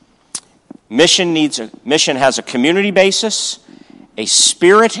 mission has a community basis, a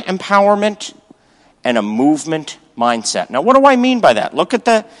spirit empowerment, and a movement mindset. Now, what do I mean by that? Look at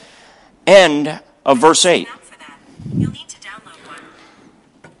the end of verse 8.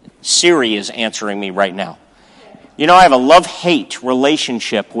 Siri is answering me right now. You know, I have a love-hate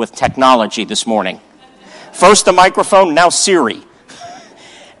relationship with technology this morning. First the microphone, now Siri.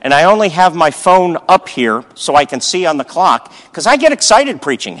 And I only have my phone up here so I can see on the clock, because I get excited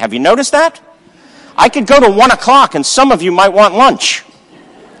preaching. Have you noticed that? I could go to 1 o'clock and some of you might want lunch.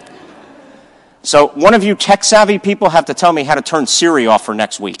 So one of you tech-savvy people have to tell me how to turn Siri off for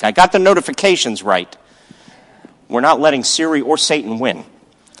next week. I got the notifications right. We're not letting Siri or Satan win.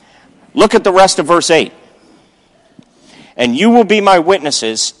 Look at the rest of verse 8. And you will be my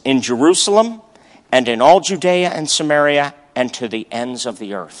witnesses in Jerusalem and in all Judea and Samaria and to the ends of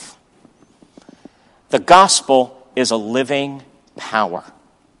the earth. The gospel is a living power.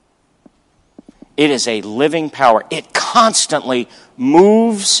 It is a living power. It constantly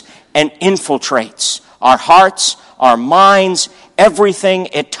moves and infiltrates our hearts, our minds, everything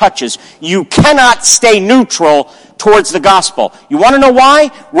it touches. You cannot stay neutral towards the gospel. You want to know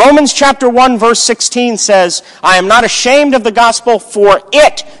why? Romans chapter 1 verse 16 says, I am not ashamed of the gospel, for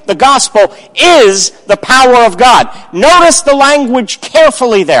it, the gospel, is the power of God. Notice the language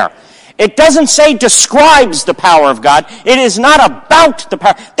carefully there. It doesn't say describes the power of God. It is not about the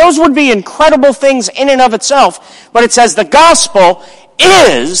power. Those would be incredible things in and of itself, but it says the gospel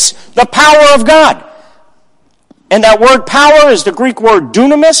is the power of God. And that word power is the Greek word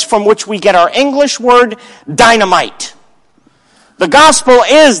dunamis, from which we get our English word dynamite. The gospel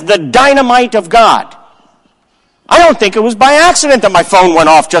is the dynamite of God. I don't think it was by accident that my phone went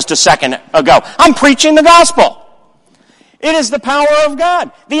off just a second ago. I'm preaching the gospel. It is the power of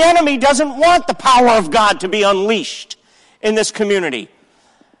God. The enemy doesn't want the power of God to be unleashed in this community.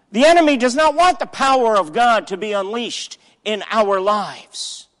 The enemy does not want the power of God to be unleashed in our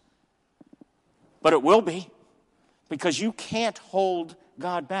lives. But it will be. Because you can't hold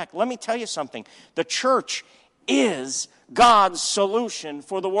God back. Let me tell you something. The church is God's solution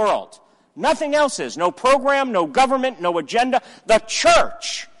for the world. Nothing else is. No program, no government, no agenda. The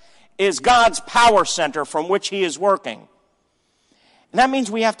church is God's power center from which He is working. And that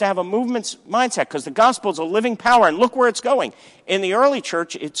means we have to have a movement mindset, because the gospel is a living power. And look where it's going. In the early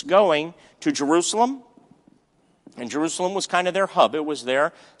church, it's going to Jerusalem. And Jerusalem was kind of their hub. It was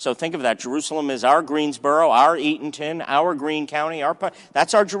there. So think of that. Jerusalem is our Greensboro, our Eatonton, our Greene County.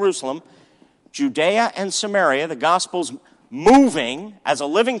 That's our Jerusalem. Judea and Samaria, the gospel's moving as a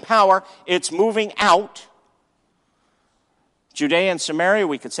living power. It's moving out. Judea and Samaria,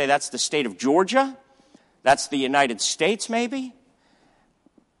 we could say that's the state of Georgia. That's the United States, maybe.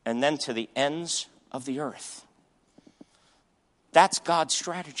 And then to the ends of the earth. That's God's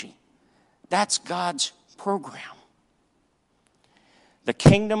strategy. That's God's program. The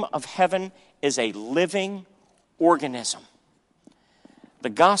kingdom of heaven is a living organism. The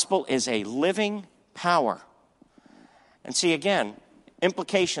gospel is a living power. And see, again,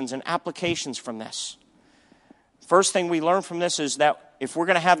 implications and applications from this. First thing we learn from this is that if we're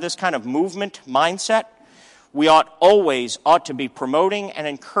going to have this kind of movement mindset, we ought to be promoting and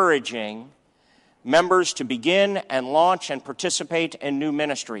encouraging members to begin and launch and participate in new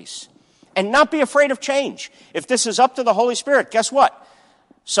ministries. And not be afraid of change. If this is up to the Holy Spirit, guess what?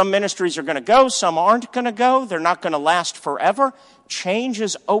 Some ministries are going to go, some aren't going to go. They're not going to last forever. Change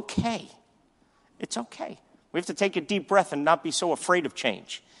is okay. It's okay. We have to take a deep breath and not be so afraid of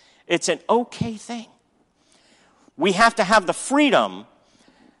change. It's an okay thing. We have to have the freedom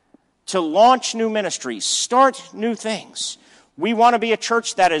to launch new ministries, start new things. We want to be a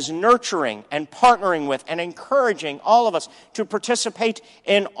church that is nurturing and partnering with and encouraging all of us to participate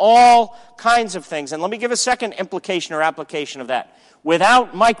in all kinds of things. And let me give a second implication or application of that.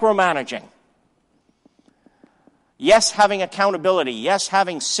 Without micromanaging. Yes, having accountability. Yes,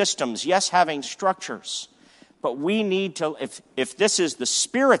 having systems. Yes, having structures. But we need to, if this is the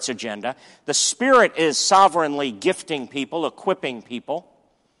Spirit's agenda, the Spirit is sovereignly gifting people, equipping people.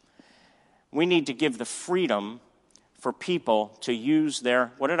 We need to give the freedom for people to use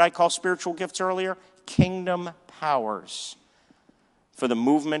their, what did I call spiritual gifts earlier? Kingdom powers for the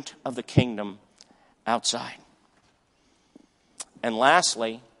movement of the kingdom outside. And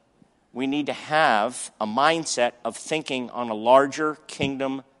lastly, we need to have a mindset of thinking on a larger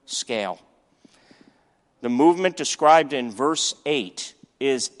kingdom scale. The movement described in verse 8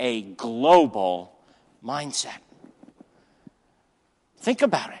 is a global mindset. Think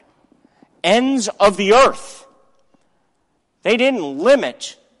about it. Ends of the earth. They didn't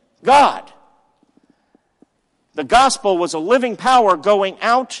limit God. The gospel was a living power going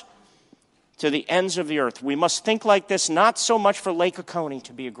out to the ends of the earth. We must think like this, not so much for Lake Oconee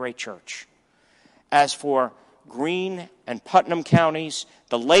to be a great church, as for Greene and Putnam counties,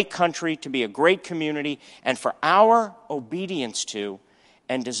 the Lake Country to be a great community, and for our obedience to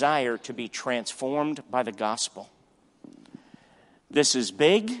and desire to be transformed by the gospel. This is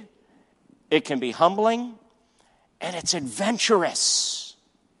big, it can be humbling, and it's adventurous.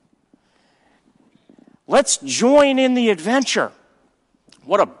 Let's join in the adventure.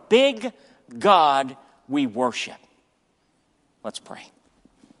 What a big God we worship. Let's pray.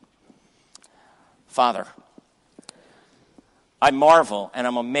 Father, I marvel and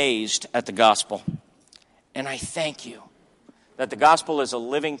I'm amazed at the gospel. And I thank you that the gospel is a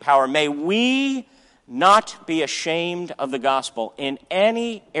living power. May we not be ashamed of the gospel in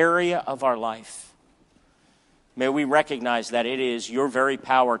any area of our life. May we recognize that it is your very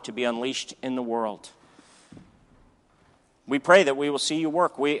power to be unleashed in the world. We pray that we will see you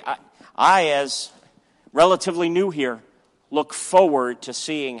work. I, as relatively new here, look forward to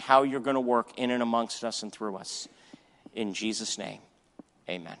seeing how you're going to work in and amongst us and through us. In Jesus' name,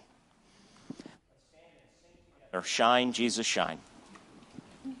 amen. Or shine, Jesus, shine.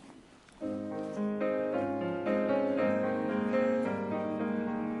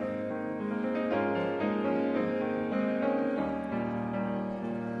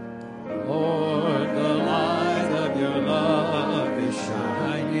 Lord, the light of your love is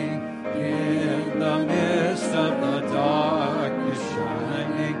shining in the midst of the darkness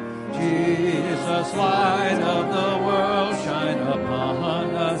shining. Jesus, light of the world, shine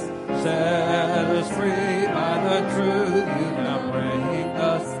upon us. Set us free by the truth you now bring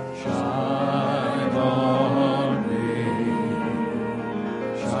us. Shine on me.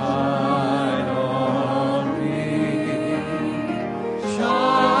 Shine on me.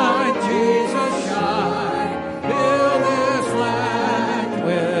 Shine, Jesus, shine. Fill this land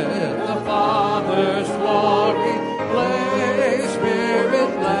with the Father's glory. Blaze, Spirit,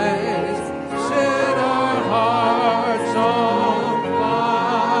 blaze. Set our hearts on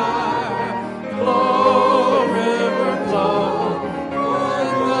fire. Flow, river, flow.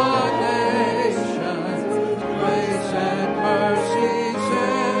 With the nations, grace and mercy.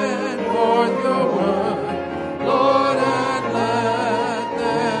 Send forth your word, Lord, and let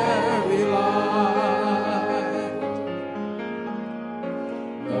there be light.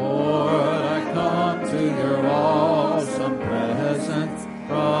 Lord, I come to your awesome presence,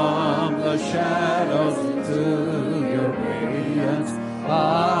 from the shadows to your radiance.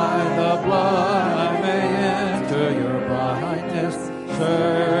 By the blood I may enter your brightness.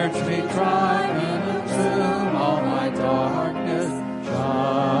 Search me, try me, consume all my darkness.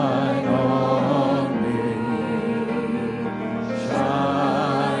 Shine on me.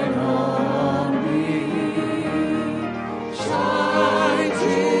 Shine on me. Shine,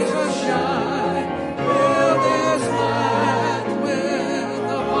 Jesus, shine. Fill this land with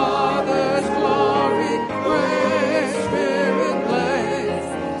the Father's glory. Grace, Spirit, blaze.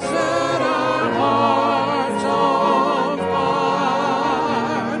 Set our hearts on fire.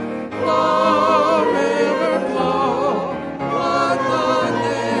 Lord,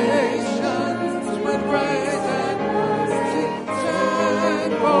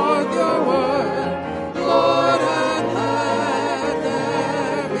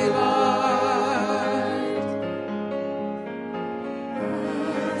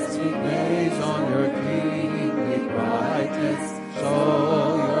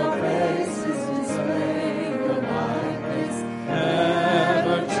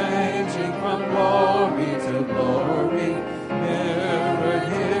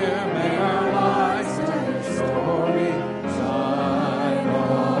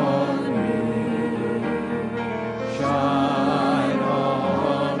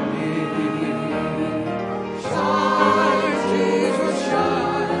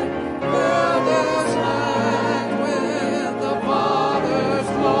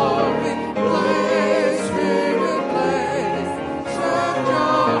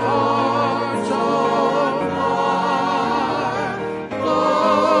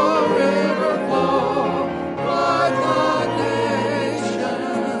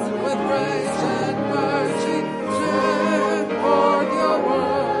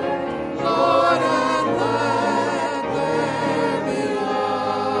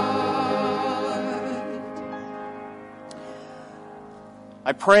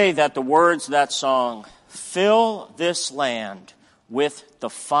 pray that the words of that song fill this land with the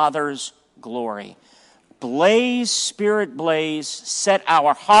Father's glory. Blaze, Spirit, blaze, set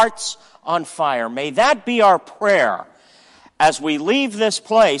our hearts on fire. May that be our prayer as we leave this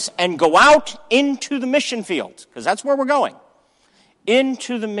place and go out into the mission field, because that's where we're going,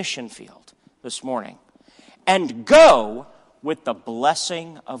 into the mission field this morning, and go with the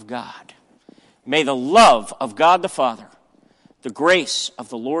blessing of God. May the love of God the Father, the grace of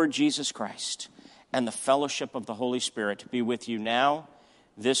the Lord Jesus Christ, and the fellowship of the Holy Spirit be with you now,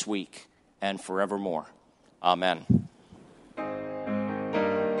 this week, and forevermore. Amen.